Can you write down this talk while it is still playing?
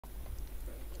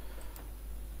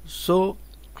So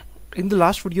in the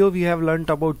last video we have learnt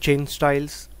about change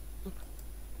styles.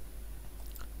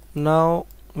 Now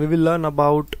we will learn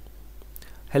about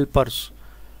helpers.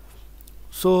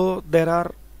 So there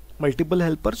are multiple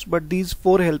helpers, but these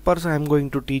 4 helpers I am going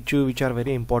to teach you, which are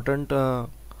very important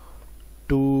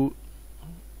to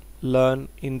learn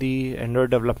in the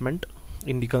Android development,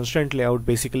 in the constraint layout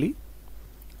basically.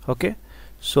 Okay,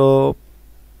 so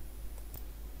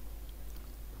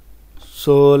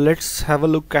let's have a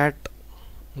look at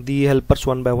the helpers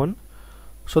one by one.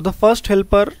 So the first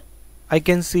helper I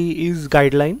can see is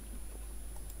guideline.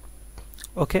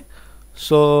 Okay,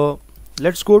 so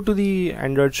let's go to the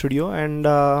Android Studio and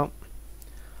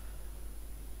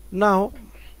now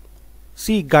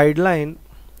see guideline.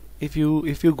 If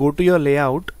you go to your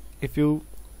layout, if you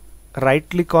right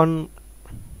click on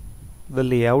the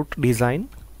layout design,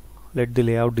 let the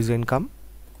layout design come.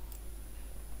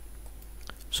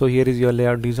 So here is your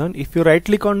layout design. If you right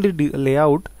click on the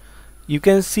layout, you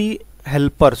can see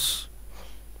helpers,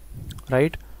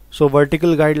 right? So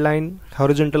vertical guideline,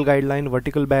 horizontal guideline,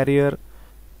 vertical barrier,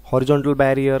 horizontal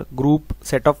barrier, group,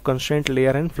 set of constraint,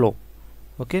 layer and flow.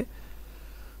 Okay,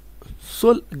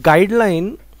 so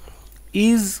guideline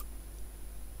is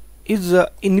a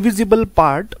invisible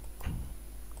part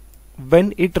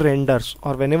when it renders,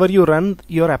 or whenever you run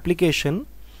your application,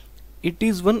 it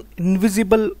is one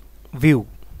invisible view,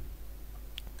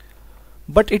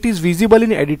 but it is visible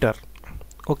in editor.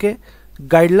 Okay,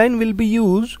 guideline will be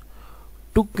used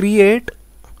to create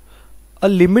a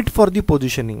limit for the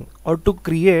positioning, or to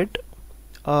create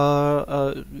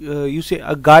you say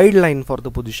a guideline for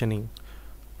the positioning.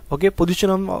 Okay,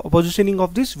 positioning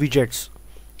of these widgets.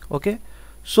 Okay,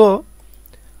 so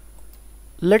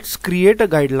let's create a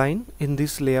guideline in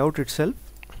this layout itself.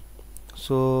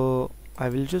 So I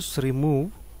will just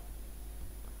remove,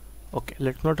 okay,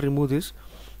 let's not remove this,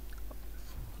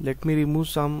 let me remove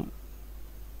some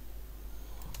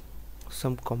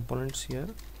components here.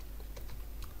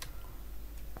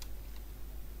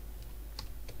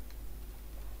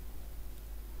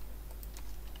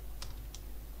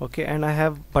 Okay, and I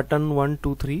have button 1,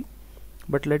 2, 3,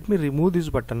 but let me remove this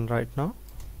button right now.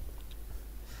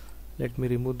 Let me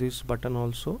remove this button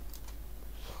also.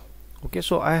 Okay,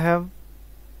 so I have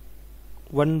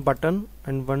one button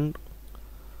and one,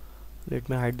 let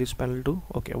me hide this panel too.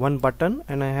 Okay, one button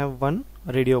and I have one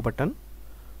radio button.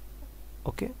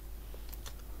 Okay,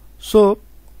 so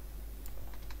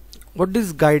what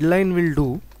this guideline will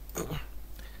do,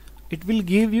 it will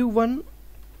give you one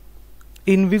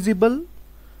invisible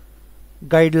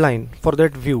guideline for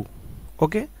that view.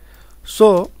 Okay,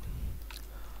 so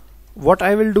what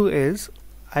I will do is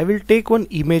I will take one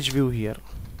image view here.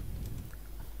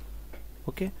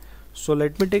 Okay, so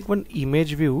let me take one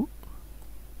image view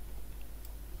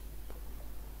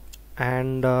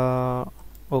and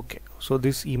okay, so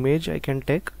this image I can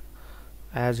take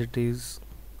as it is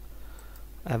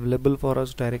available for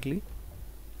us directly.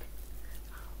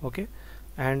 Okay,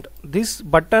 and this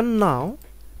button, now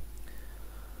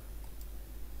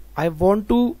I want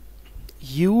to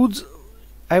use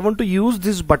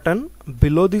this button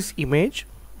below this image,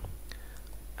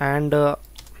 and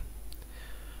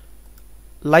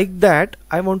like that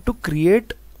I want to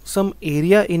create some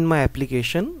area in my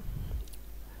application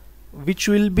which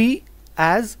will be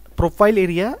as profile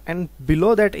area, and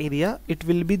below that area it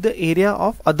will be the area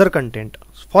of other content.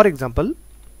 For example,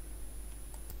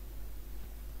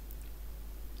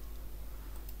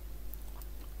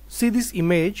 see this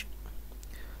image.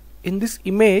 In this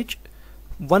image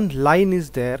one line is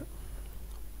there,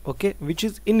 okay, which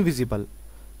is invisible.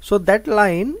 So that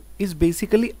line is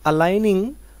basically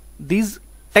aligning these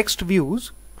text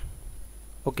views,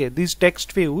 okay, these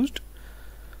text views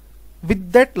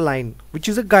with that line, which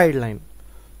is a guideline.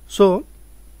 So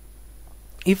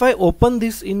if I open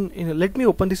this in let me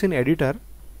open this in editor.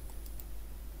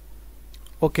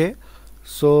 Okay,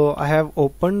 so I have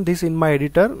opened this in my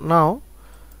editor. Now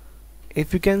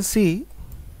if you can see,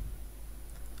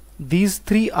 these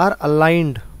 3 are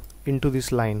aligned into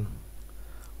this line,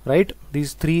 right?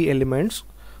 These 3 elements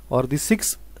or the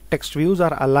 6 text views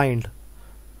are aligned,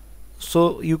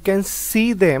 so you can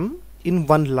see them in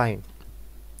one line,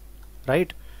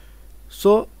 right?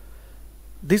 So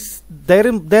this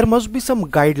there must be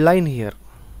some guideline here.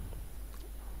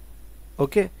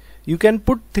 Okay, you can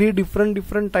put 3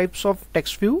 different types of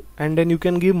text view, and then you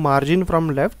can give margin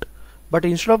from left, but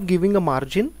instead of giving a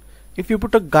margin, if you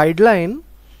put a guideline,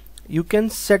 you can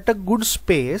set a good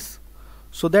space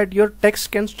so that your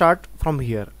text can start from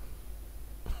here.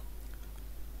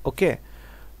 Okay,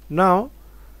 now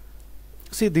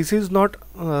see, this is not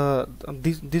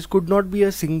this could not be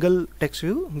a single text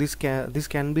view. This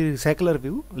can be recycler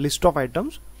view, list of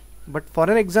items. But for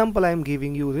an example, I am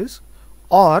giving you this.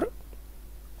 Or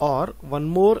one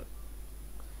more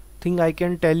thing I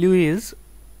can tell you is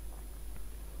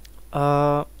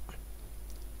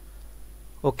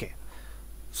okay,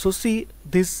 so see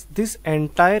this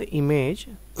entire image,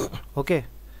 okay,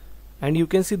 and you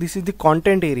can see this is the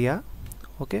content area,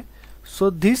 okay. So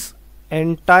this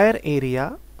entire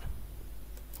area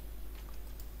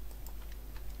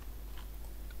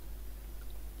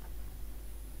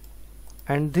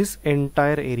and this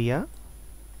entire area,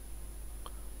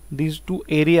 these two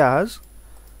areas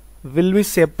will be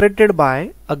separated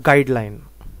by a guideline.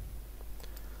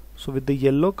 So with the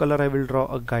yellow color I will draw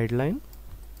a guideline.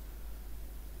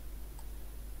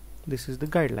 This is the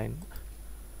guideline,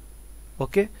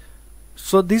 okay.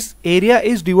 So this area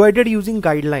is divided using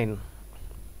guideline,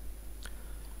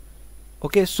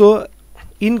 okay. So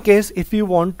in case if you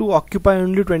want to occupy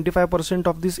only 25%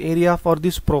 of this area for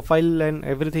this profile and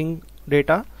everything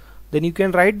data, then you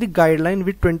can write the guideline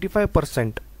with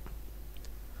 25%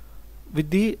 with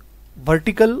the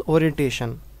vertical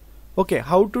orientation. Okay,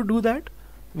 how to do that?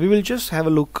 We will just have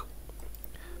a look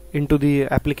into the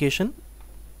application.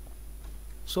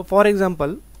 So for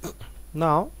example,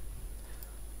 now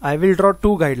I will draw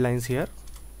two guidelines here,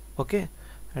 okay,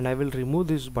 and I will remove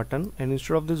this button, and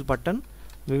instead of this button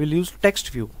we will use text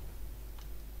view.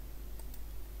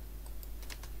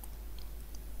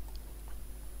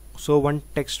 So one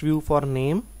text view for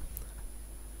name,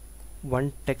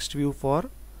 one text view for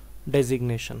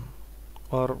designation,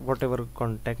 or whatever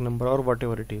contact number or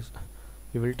whatever it is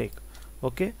we will take,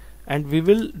 okay. And we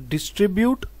will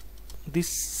distribute the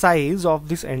size of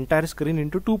this entire screen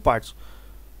into two parts.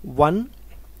 One,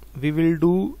 we will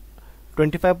do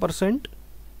 25%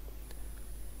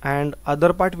 and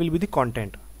other part will be the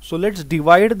content. So let's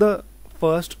divide the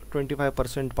first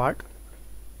 25% part,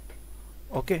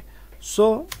 okay.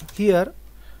 So here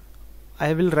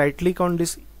I will right click on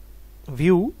this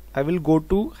view, I will go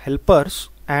to helpers,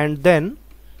 and then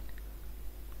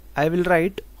I will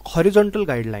write horizontal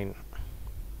guideline.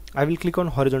 I will click on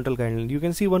horizontal guideline. You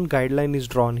can see one guideline is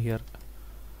drawn here,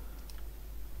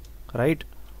 right?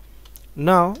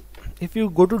 Now if you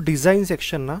go to design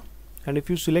section now, and if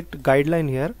you select guideline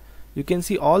here, you can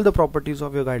see all the properties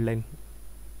of your guideline,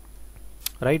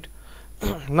 right?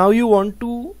 Now you want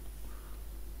to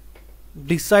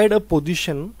decide a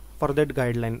position for that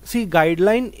guideline. See,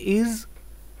 guideline is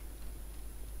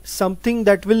something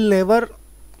that will never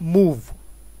move.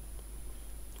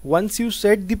 Once you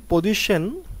set the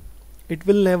position, it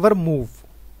will never move,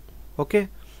 okay.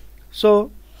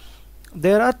 So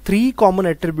there are three common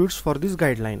attributes for this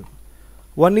guideline.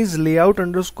 One is layout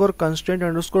underscore constraint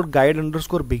underscore guide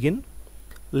underscore begin,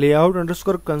 layout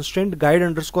underscore constraint guide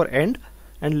underscore end,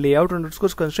 and layout underscore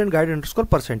constraint guide underscore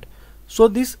 %. So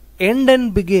this end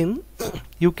and begin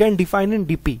you can define in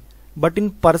DP, but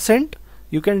in %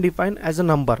 you can define as a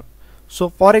number. So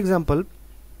for example,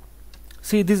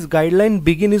 see, this guideline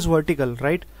begin is vertical,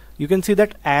 right? You can see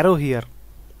that arrow here.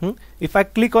 If I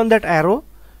click on that arrow,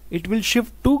 it will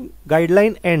shift to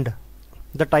guideline end.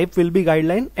 The type will be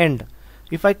guideline end.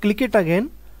 If I click it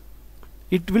again,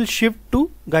 it will shift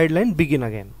to guideline begin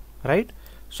again, right?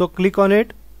 So click on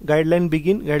it, guideline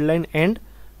begin, guideline end,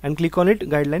 and click on it,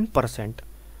 guideline %.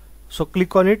 So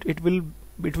click on it, it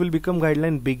will become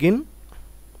guideline begin,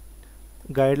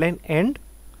 guideline end,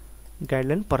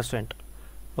 guideline %.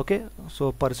 Okay,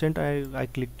 so % I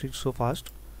clicked it so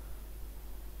fast.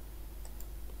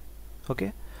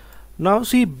 Okay, now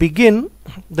see, begin,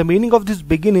 the meaning of this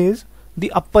begin is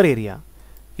the upper area.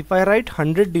 If I write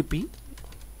 100 dp,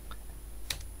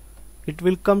 it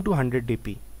will come to 100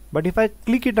 dp, but if I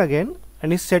click it again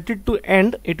and set it to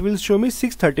end, it will show me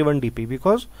 631 dp,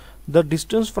 because the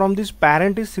distance from this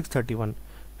parent is 631.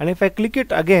 And if I click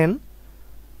it again,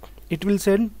 it will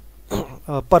send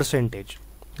percentage,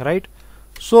 right?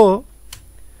 So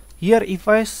here if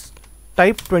I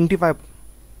type 25,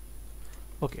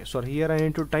 okay, sorry, here I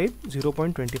need to type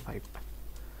 0.25,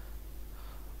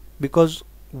 because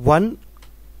 1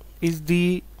 is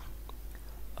the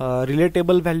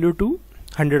relatable value to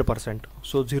 100%.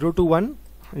 So 0 to 1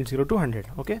 and 0 to 100.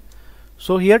 Okay,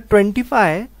 so here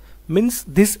 25 means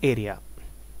this area.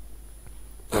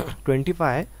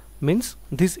 25 means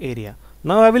this area.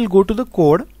 Now I will go to the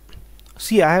code.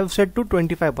 See, I have set to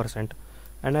 25%,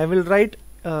 and I will write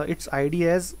its ID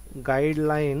as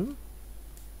guideline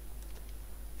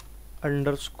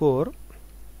underscore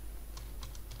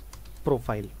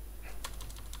profile.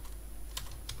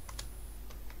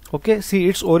 Okay, see,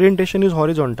 its orientation is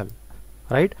horizontal,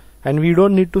 right? and we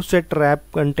don't need to set wrap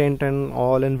content and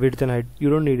all and width and height. You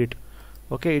don't need it.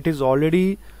 Okay, it is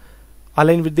already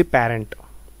aligned with the parent.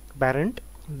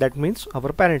 That means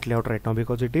our parent layout right now,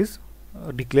 because it is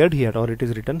declared here, or it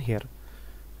is written here.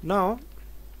 Now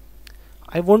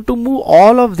I want to move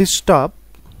all of this stuff,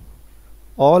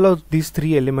 all of these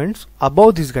three elements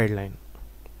above this guideline.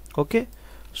 Okay,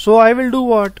 so I will do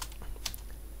what?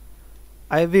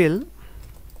 I will,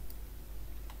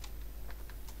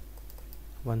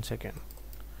 one second,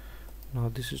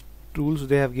 now this is tools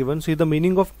they have given. See, the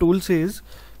meaning of tools is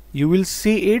you will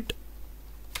see it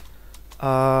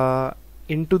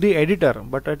into the editor,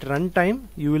 but at runtime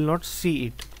you will not see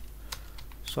it.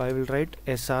 So I will write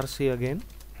src again,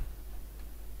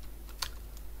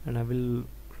 and I will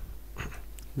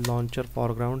launcher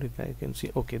foreground, if I can see.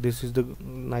 Okay, this is the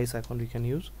nice icon we can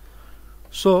use.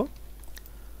 So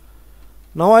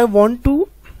now I want to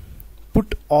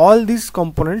put all these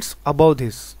components above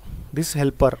this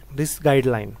helper, this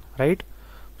guideline, right?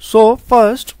 So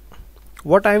first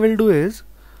what I will do is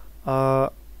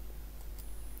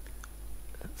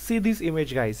see this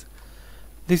image, guys.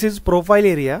 This is profile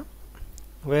area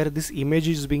where this image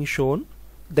is being shown,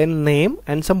 then name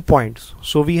and some points.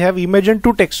 So we have image and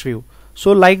two text view.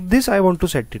 So like this I want to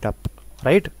set it up,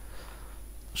 right?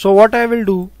 So what I will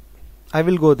do, I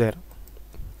will go there,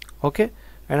 okay,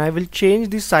 and I will change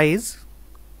the size,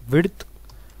 width,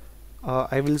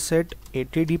 I will set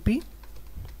 80 dp,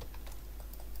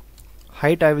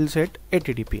 height I will set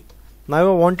 80 dp. Now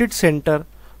I want it center.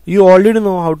 You already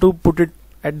know how to put it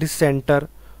at the center,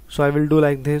 so I will do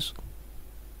like this,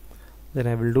 then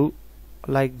I will do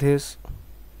like this,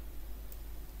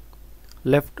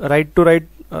 left, right to right,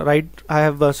 right I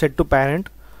have set to parent.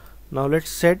 Now let's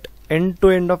set end to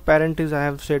end of parent is I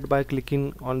have set by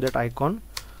clicking on that icon.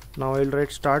 Now I will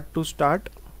write start to start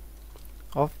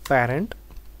of parent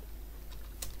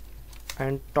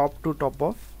and top to top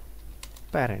of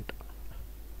parent.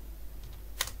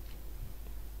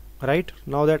 Right,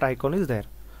 now that icon is there,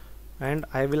 and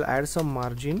I will add some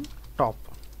margin top.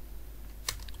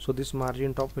 So this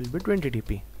margin top will be 20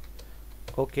 dp.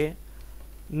 Okay,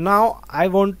 now I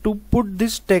want to put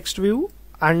this text view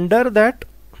under that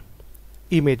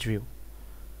image view,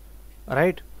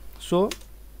 right? So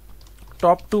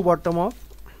top to bottom of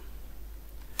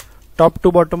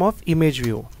image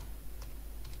view,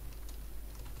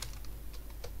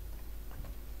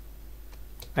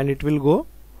 and it will go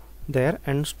there,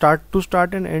 and start to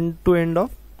start and end to end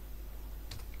of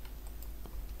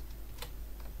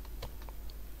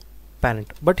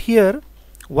parent. But here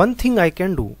one thing I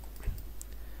can do,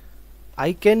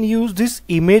 I can use this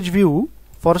image view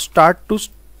for start to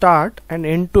start and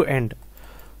end to end.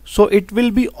 So it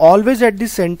will be always at the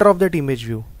center of that image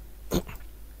view.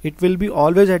 It will be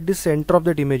always at the center of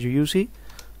that image view. You see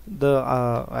the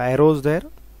arrows there,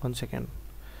 one second.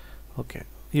 Okay,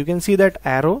 you can see that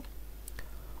arrow.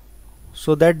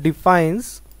 So that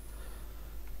defines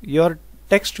your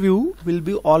text view will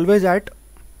be always at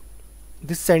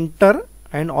the center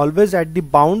and always at the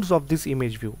bounds of this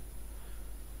image view.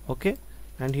 Okay,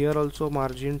 and here also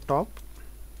margin top,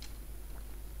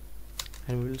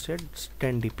 and we will set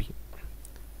 10 dp.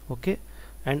 Okay,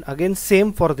 and again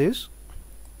same for this.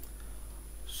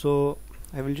 So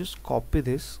I will just copy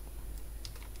this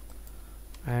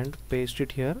and paste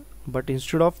it here, but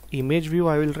instead of image view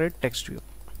I will write text view.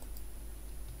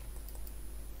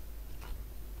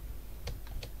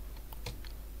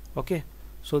 Okay,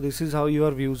 so this is how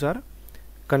your views are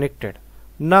connected.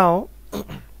 Now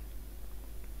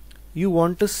you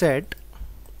want to set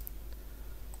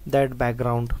that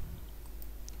background,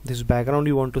 this background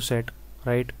you want to set,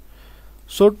 right?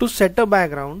 So to set a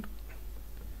background,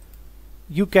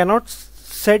 you cannot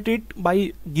set it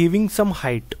by giving some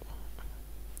height,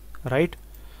 right?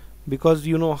 Because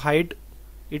you know height,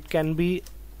 it can be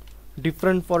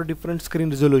different for different screen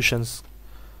resolutions.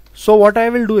 So what I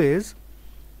will do is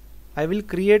I will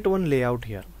create one layout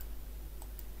here.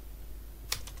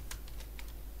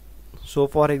 So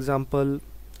for example,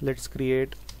 let's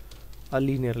create a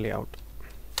linear layout.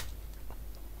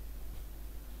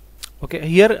 Okay,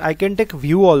 here I can take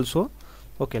view also.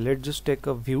 Okay, let's just take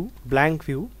a view, blank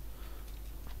view.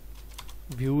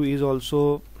 View is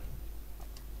also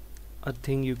a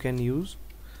thing you can use.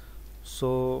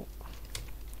 So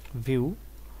view.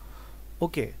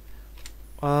 Okay,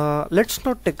 let's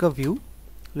not take a view.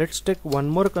 Let's take one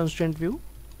more constraint view,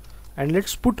 and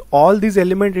let's put all these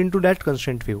elements into that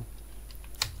constraint view,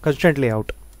 constraint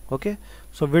layout. Okay,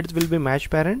 so width will be match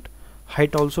parent,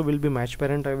 height also will be match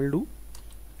parent I will do,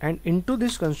 and into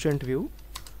this constraint view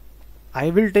I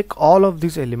will take all of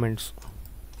these elements.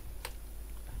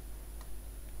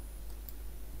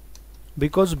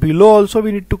 because below also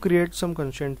we need to create some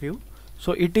constraint view,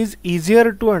 so it is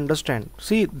easier to understand.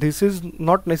 See, this is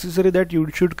not necessary that you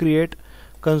should create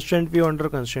constraint view under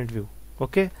constraint view.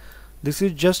 Okay, this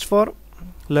is just for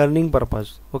learning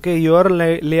purpose. Okay, your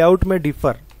layout may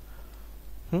differ.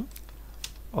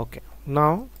 Okay,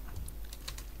 now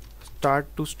start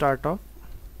off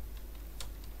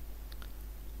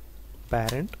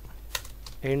parent,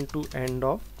 end to end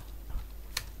of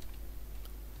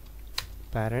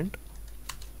parent,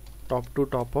 top to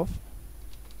top of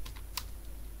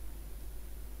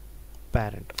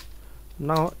parent.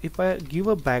 Now if I give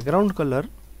a background color,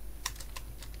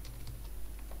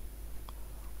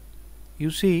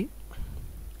 you see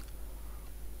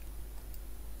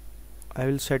I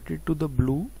will set it to the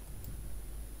blue.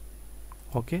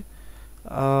 Okay,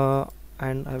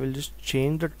 and I will just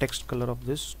change the text color of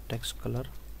this text color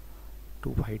to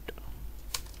white.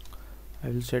 I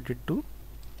will set it to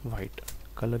white,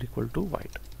 color equal to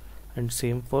white, and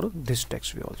same for this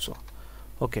text view also.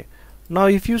 Okay, now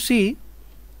if you see,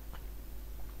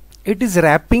 it is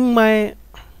wrapping my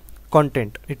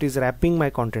content,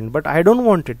 but I don't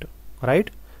want it, right?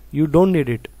 You don't need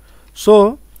it,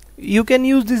 so you can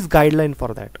use this guideline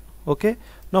for that. Okay,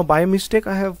 now by mistake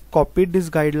I have copied this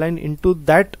guideline into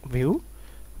that view,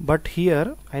 but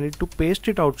here I need to paste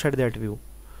it outside that view.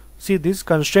 See, this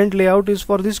constraint layout is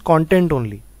for this content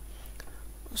only.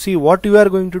 See, what you are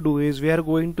going to do is, we are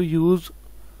going to use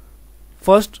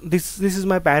first this is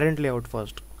my parent layout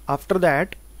first. After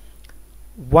that,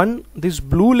 this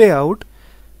blue layout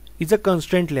is a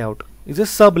constraint layout, is a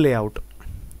sub layout.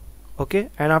 Okay,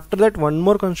 and after that one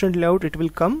more constraint layout, it will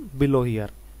come below here.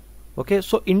 Okay,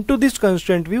 so into this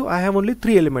constraint view I have only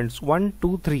 3 elements, 1,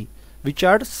 2, 3, which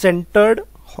are centered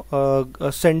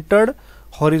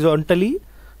horizontally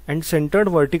and centered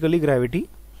vertically gravity.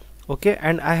 Okay,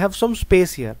 and I have some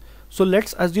space here, so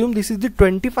let's assume this is the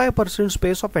 25%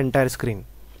 space of entire screen.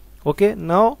 Okay,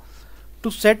 now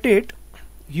to set it,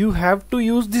 you have to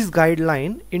use this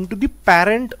guideline into the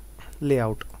parent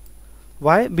layout.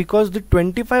 Why? Because the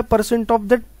 25% of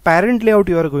that parent layout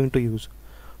you are going to use,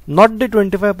 not the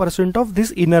 25% of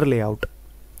this inner layout,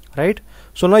 right?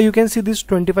 So now you can see this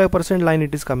 25% line,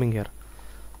 it is coming here.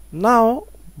 Now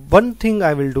one thing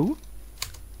I will do,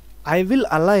 I will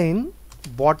align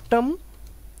bottom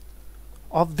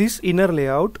of this inner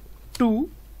layout to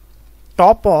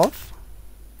top of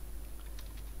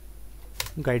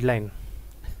guideline.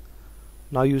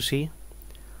 Now you see,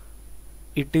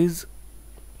 it is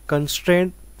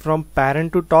constraint from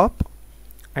parent to top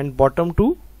and bottom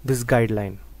to this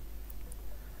guideline,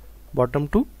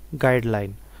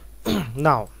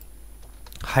 now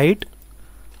height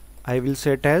I will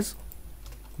set as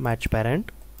match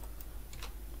parent,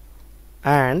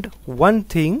 and one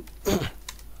thing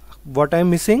what I am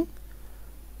missing,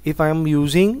 if I am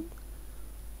using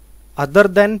other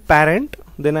than parent,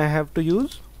 then I have to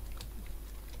use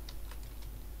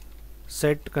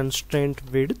set constraint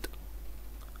width,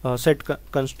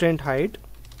 constraint height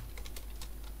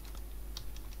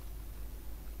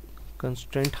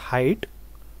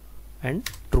and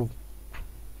true.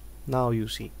 Now you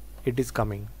see it is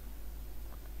coming.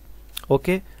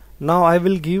 Okay, now I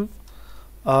will give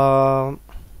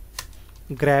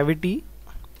gravity.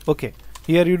 Okay,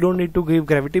 here you don't need to give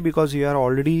gravity because you are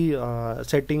already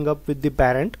setting up with the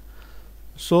parent.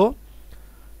 So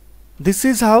this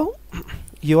is how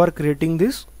you are creating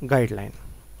this guideline.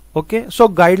 Okay, so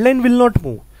guideline will not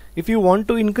move. If you want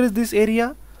to increase this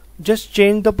area, just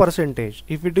change the percentage.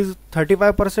 If it is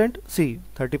 35%, see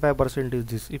 35% is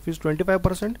this. If it's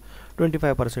 25%,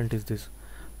 25% is this.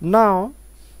 Now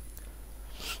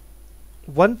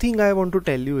one thing I want to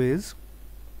tell you is,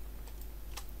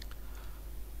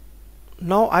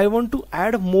 now I want to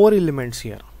add more elements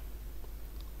here.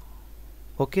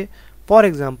 Okay, for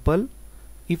example,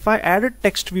 if I add a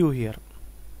text view here,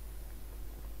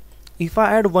 if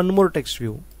I add one more text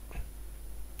view,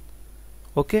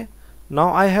 okay,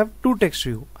 now I have 2 text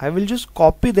view. I will just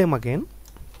copy them again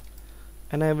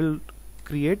and I will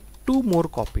create 2 more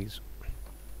copies.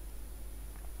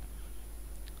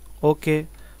 Okay,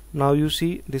 now you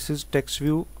see this is text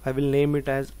view. I will name it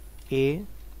as A,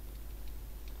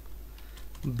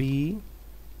 B,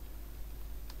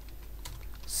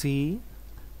 C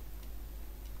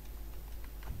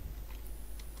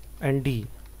and D.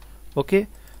 Okay,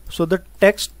 so the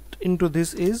text into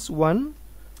this is 1.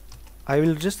 I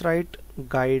will just write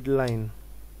guideline.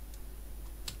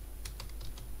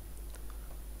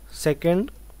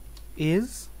 Second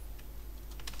is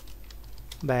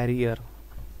barrier.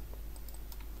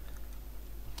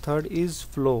 Third is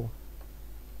flow.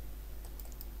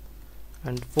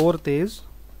 And fourth is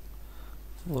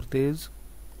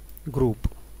group.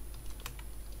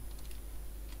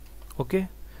 Okay,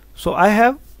 so I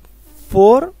have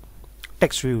 4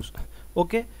 text views.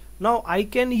 Okay, now I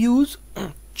can use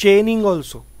chaining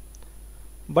also,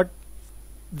 but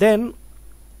then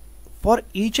for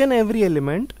each and every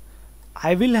element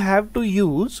I will have to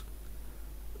use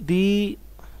the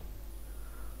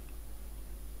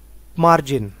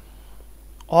margin,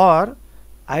 or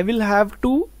I will have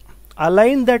to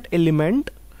align that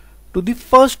element to the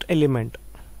first element.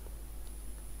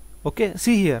 Okay,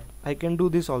 see here, I can do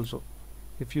this also.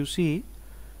 If you see,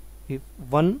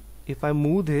 if I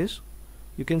move this,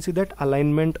 you can see that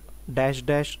alignment dash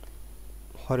dash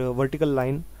or a vertical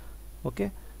line.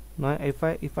 Okay, now if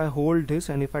I hold this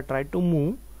and if I try to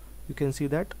move, you can see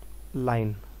that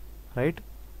line, right?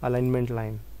 Alignment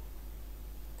line.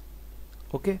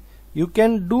 Okay, you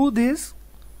can do this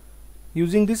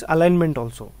using this alignment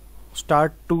also.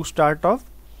 Start of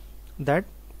that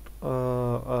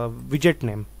widget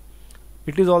name,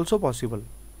 it is also possible.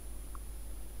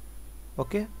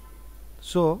 Okay,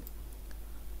 so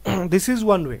this is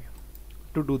one way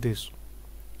to do this,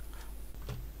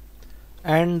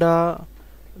 and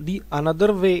the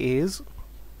another way is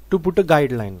to put a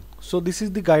guideline. So this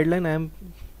is the guideline, I am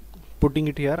putting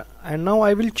it here, and now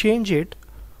I will change it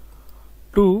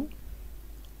to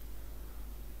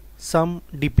some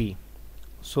DP.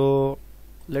 So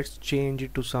let's change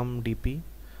it to some DP.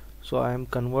 So I am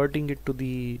converting it to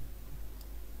the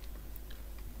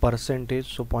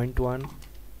percentage, so 0.1,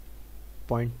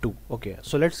 0.2. okay,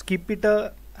 so let's keep it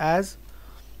as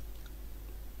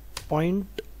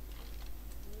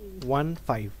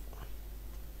 0.15.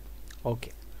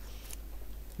 okay,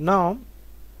 now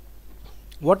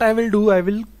what I will do, I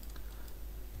will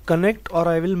connect, or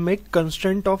I will make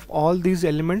constraint of all these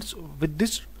elements with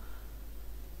this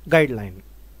guideline.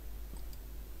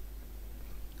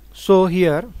 So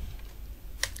here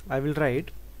I will write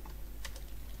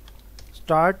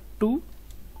start to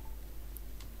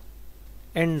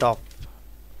end of,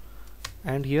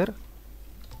 and here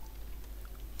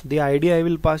the ID I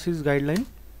will pass is guideline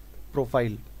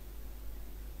profile.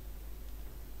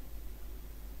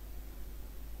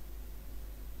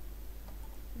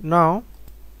 Now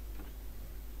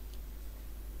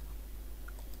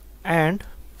and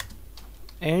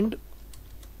end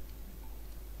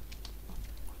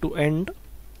to end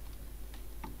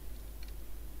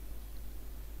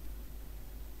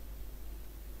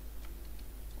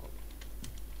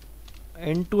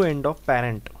to end of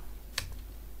parent.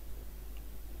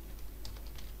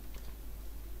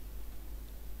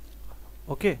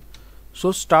 Okay,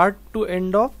 so start to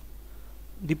end of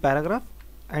the paragraph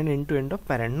and end to end of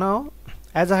parent. Now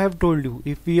as I have told you,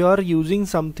 if we are using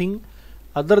something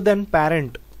other than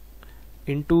parent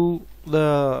into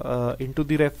the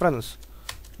reference,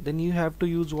 then you have to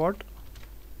use what?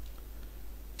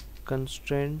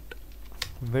 Constraint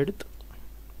width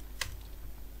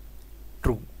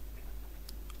true.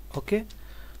 Okay,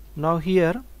 now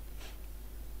here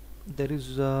there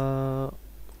is I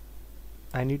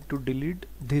need to delete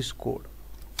this code.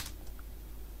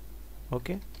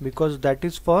 Okay, because that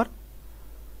is for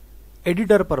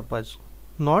editor purpose,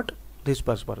 not this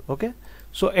purpose. Okay,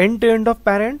 so end to end of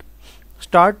parent,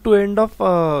 start to end of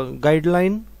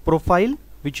guideline profile,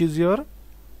 which is your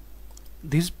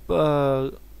this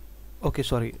okay,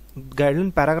 sorry,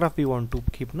 guideline paragraph we want to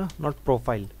keep, na, not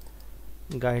profile,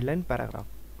 guideline paragraph,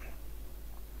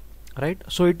 right?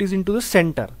 So it is into the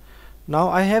center. Now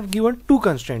I have given 2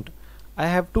 constraint, I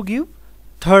have to give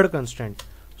third constraint.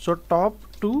 So top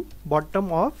to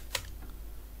bottom of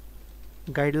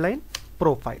guideline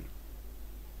profile.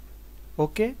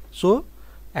 Okay, so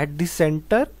at the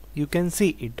center you can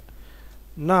see it.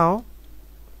 Now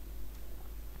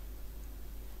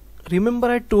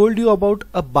remember I told you about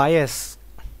a bias.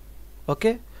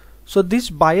 Okay, so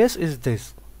this bias is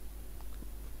this.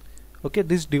 Okay,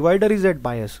 this divider is at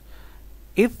bias.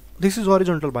 If this is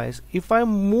horizontal bias, if I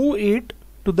move it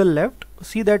to the left,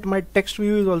 see that my text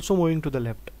view is also moving to the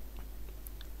left.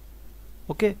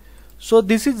 Okay, so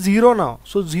this is 0 now.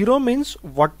 So 0 means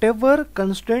whatever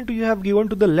constraint you have given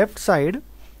to the left side,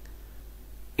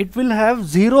 it will have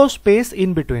 0 space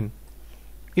in between.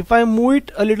 If I move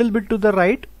it a little bit to the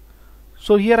right,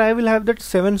 so here I will have that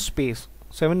 7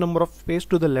 number of space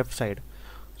to the left side.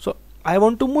 So I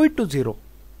want to move it to 0,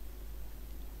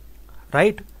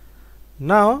 right?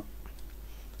 Now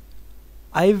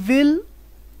I will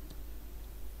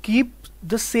keep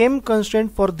the same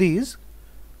constraint for these,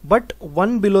 but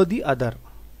one below the other.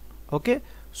 Okay,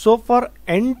 so for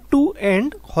end to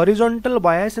end, horizontal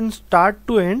bias, and start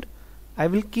to end, I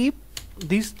will keep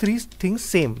these 3 things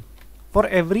same for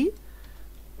every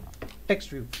text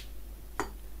view.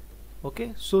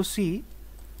 Okay, so see,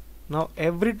 now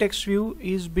every text view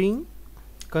is being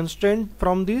constrained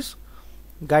from this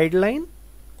guideline,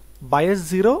 bias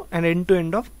 0 and end to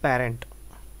end of parent,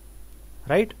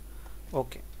 right?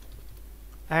 Okay,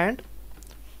 and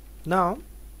now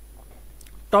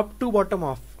top to bottom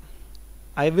of,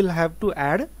 I will have to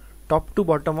add top to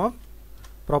bottom of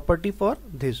property for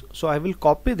this. So I will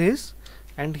copy this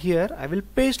and here I will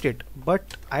paste it,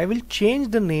 but I will change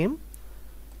the name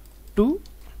to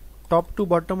top to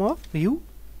bottom of view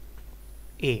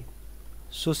A.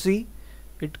 So see,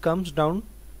 it comes down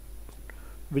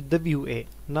with the view A.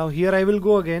 Now here I will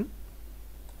go again,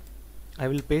 I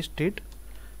will paste it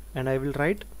and I will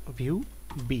write view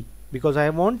B because I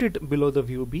want it below the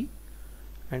view B,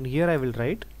 and here I will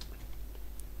write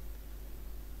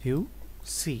view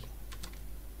C.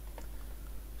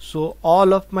 So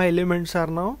all of my elements are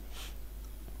now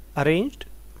arranged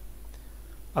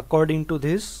according to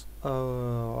this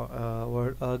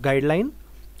guideline,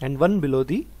 and one below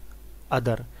the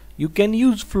other. You can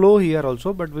use flow here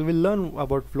also, but we will learn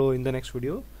about flow in the next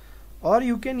video. Or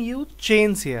you can use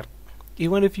chains here.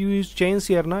 Even if you use chains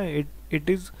here now, it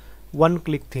is one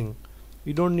click thing.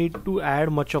 You don't need to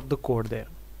add much of the code there,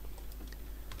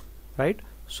 right?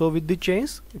 So with the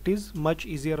chains it is much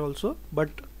easier also, but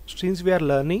since we are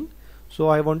learning, so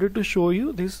I wanted to show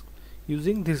you this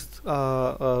using this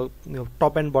top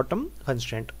and bottom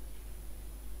constraint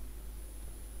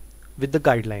with the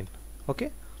guideline.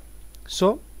 Okay,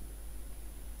 so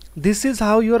this is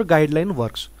how your guideline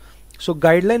works. So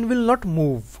guideline will not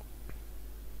move.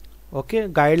 Okay,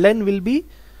 guideline will be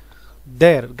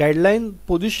there, guideline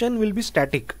position will be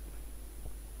static.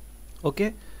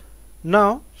 Okay,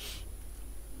 now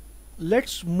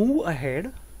let's move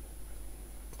ahead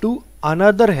to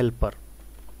another helper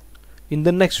in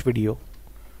the next video.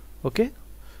 Okay,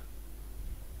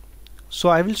 so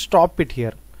I will stop it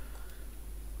here.